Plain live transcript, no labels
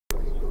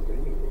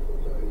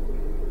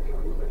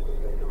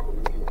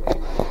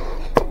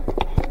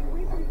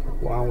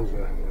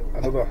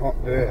another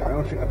hot day. I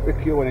don't think I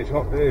pick you when it's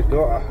hot days,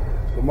 don't I?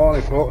 Good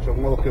morning folks,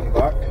 and welcome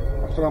back.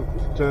 I still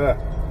haven't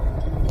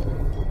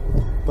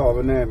thought of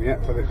a name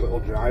yet for this little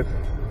drive.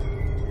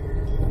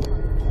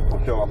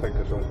 I'm sure I'll think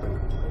of something.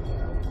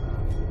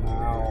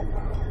 Now,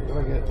 I'm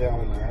going to get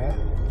down there.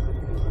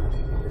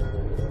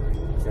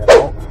 Get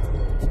out.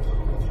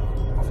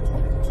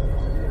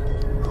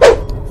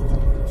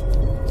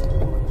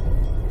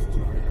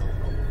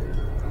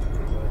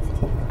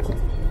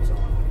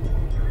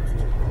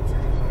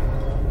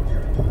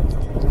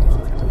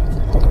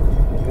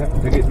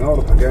 Dig it all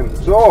up again.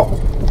 So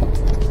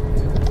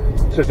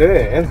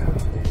today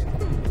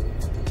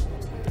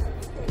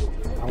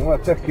I'm going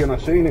to take you on a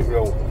scenic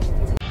route.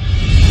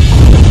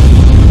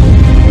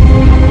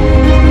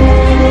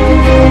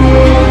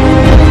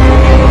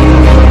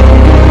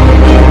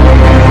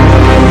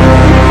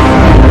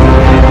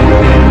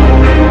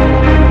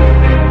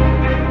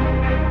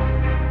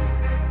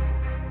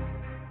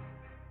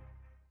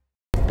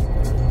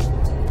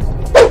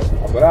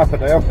 I've got half a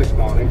day off this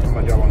morning from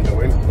my job I'm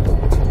doing.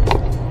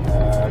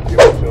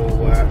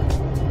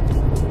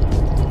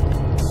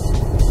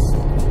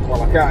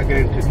 Well, I can't get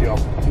into job.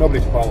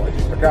 Nobody's fault. It's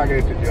just I can't get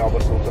into job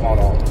until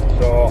tomorrow.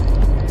 So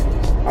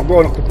I'm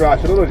going up to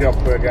price another job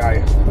for a guy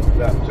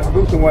that I've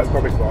done some work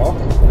for before.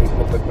 These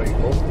lovely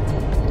people.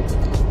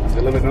 I'm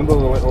delivering another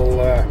little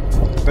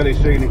very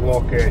scenic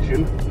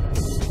location.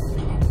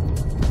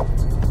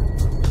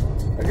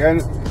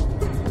 Again,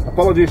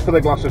 apologies for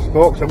the glasses,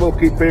 folks. I will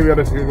keep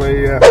periodically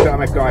trying to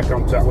make eye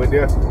contact with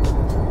you,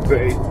 but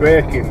it's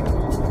breaking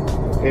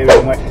here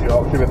in West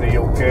Yorkshire in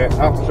the UK,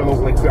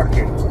 absolutely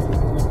cracking.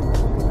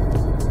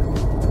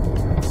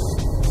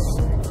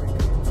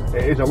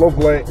 It is a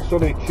lovely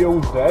sunny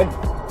Tuesday,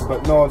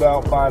 but no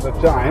doubt by the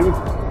time,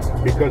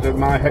 because of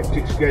my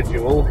hectic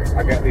schedule,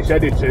 I get this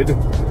edited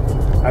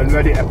and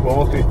ready to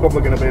post, it's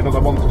probably going to be another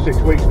 1 to 6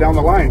 weeks down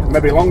the line,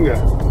 maybe longer.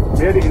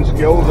 The editing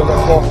skills of the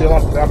 40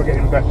 last time are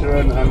getting better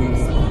and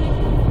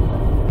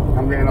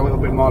I'm getting a little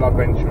bit more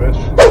adventurous,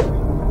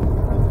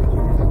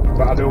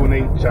 but I do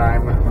need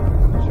time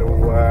to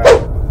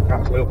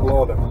actually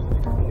upload them.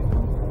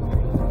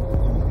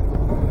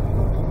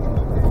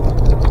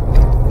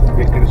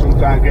 You can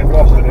sometimes get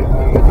lost in it,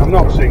 and I'm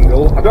not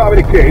single. I don't have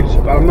any kids,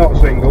 but I'm not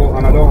single,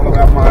 and I don't want to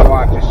have my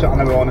wife just sat on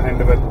her own at the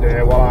end of the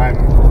day while I'm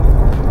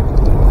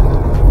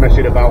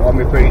messing about on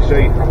my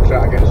PC. I'm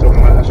trying to get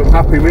some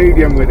happy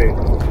medium with it.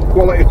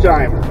 Quality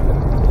time.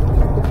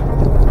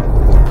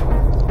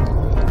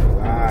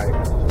 Right,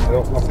 I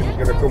hope nothing's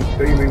going to come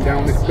steaming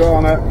down this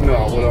corner.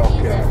 No, we're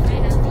okay.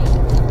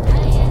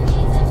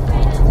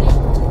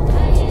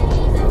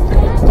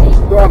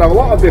 So I have a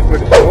lot of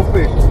different stuff.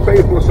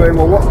 People are saying,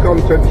 well, what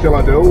content shall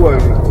I do,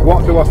 and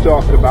what do I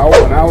talk about,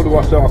 and how do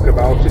I talk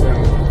about it,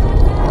 and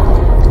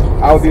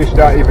how do you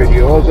start your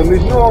videos? And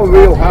there's no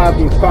real hard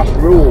and fast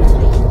rules.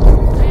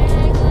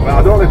 Well,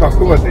 I don't know if I've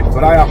covered this,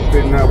 but I asked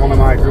in one of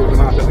my groups,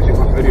 and I said this in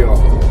my video,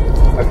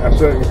 a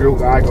certain group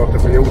that I go to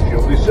for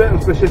YouTube, there's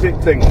certain specific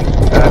things,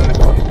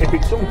 and if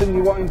it's something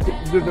you want to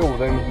do,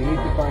 then you need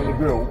to find a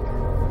group.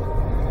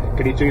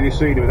 Can you see this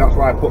scenery? That's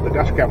why I put the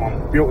dash cam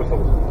on.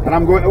 Beautiful. And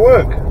I'm going to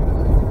work.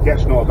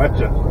 Gets no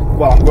better.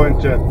 Well, I'm going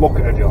to look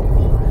at a job.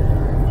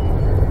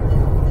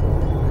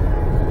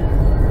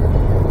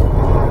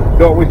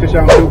 Don't wish to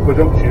sound too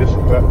presumptuous,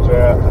 but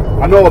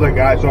I know the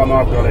guy, so I know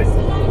I've got it.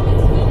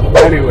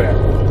 Anyway,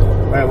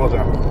 where was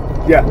I?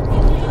 Yeah.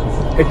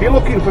 If you're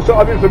looking for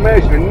sort of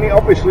information, and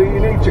obviously you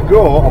need to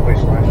go,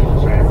 obviously, I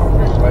shouldn't say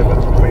obviously, but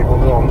people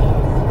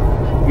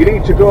don't. You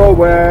need to go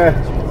where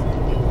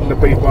the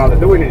people are that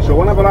are doing it. So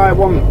whenever I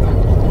want,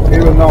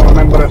 even though I'm a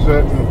member of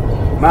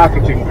certain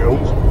marketing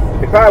groups,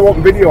 if I want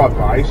video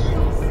advice,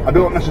 I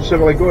don't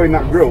necessarily go in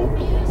that group,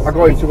 I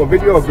go into a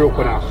video group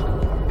and ask.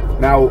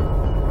 Now,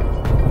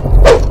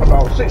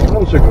 about 6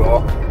 months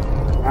ago,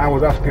 I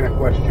was asking a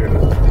question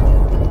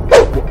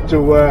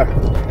to,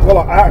 well,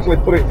 I actually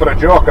put it for a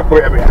joke, I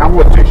put it a bit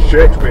Hamletish,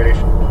 Shakespeareish,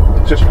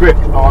 to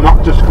script or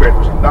not to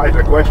script, that is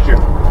the question.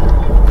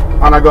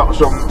 And I got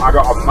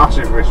a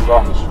massive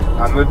response,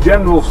 and the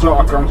general sort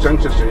of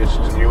consensus is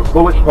to use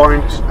bullet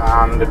points,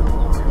 and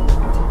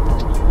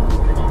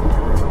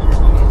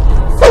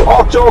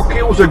auto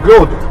cues are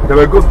good,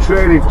 they're a good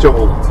training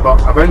tool,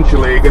 but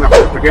eventually you're going to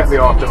have to forget the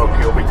auto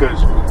cue,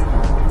 because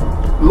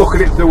look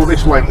at it through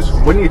this lens.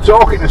 When you're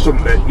talking to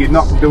somebody, you're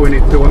not doing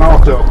it through an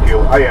auto cue,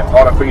 are you?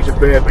 Or a piece of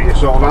paper, you're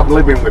sort of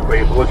ad-libbing with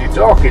people as you're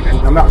talking,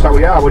 and that's how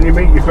we are. When you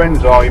meet your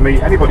friends or you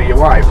meet anybody, your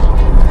wife,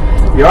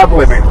 you're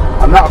ad-libbing,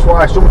 and that's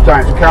why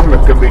sometimes camera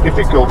can be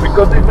difficult,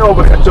 because there's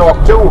nobody to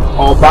talk to,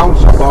 or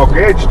bounce off, or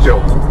gauge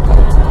to.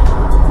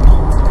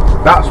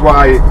 That's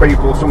why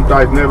people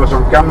sometimes nervous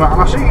on camera,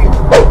 and I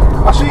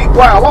see it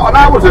quite a lot, and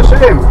I was the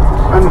same.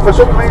 And for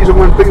some reason,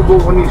 when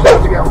you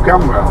start to get on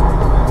camera,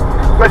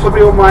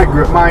 especially people my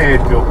age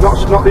group,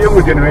 not the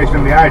younger generation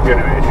and the high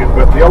generation,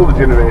 but the older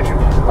generation,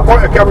 I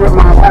point a camera at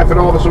my wife, and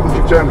all of a sudden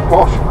she turns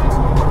posh.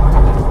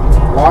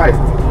 Why?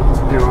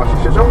 You know,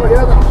 she says, oh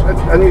yeah, that's,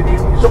 and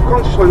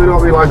subconsciously they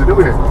don't realise they're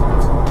doing it.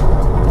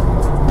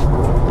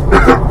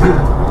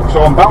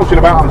 so I'm bouncing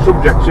about on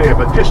subjects here,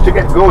 but just to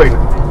get going,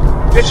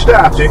 just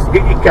start it,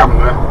 get your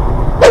camera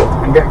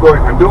and get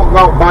going, and don't go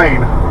out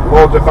buying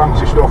loads of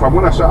fancy stuff. I'm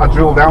going to sort of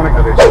drill down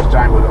into this as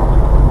time goes on.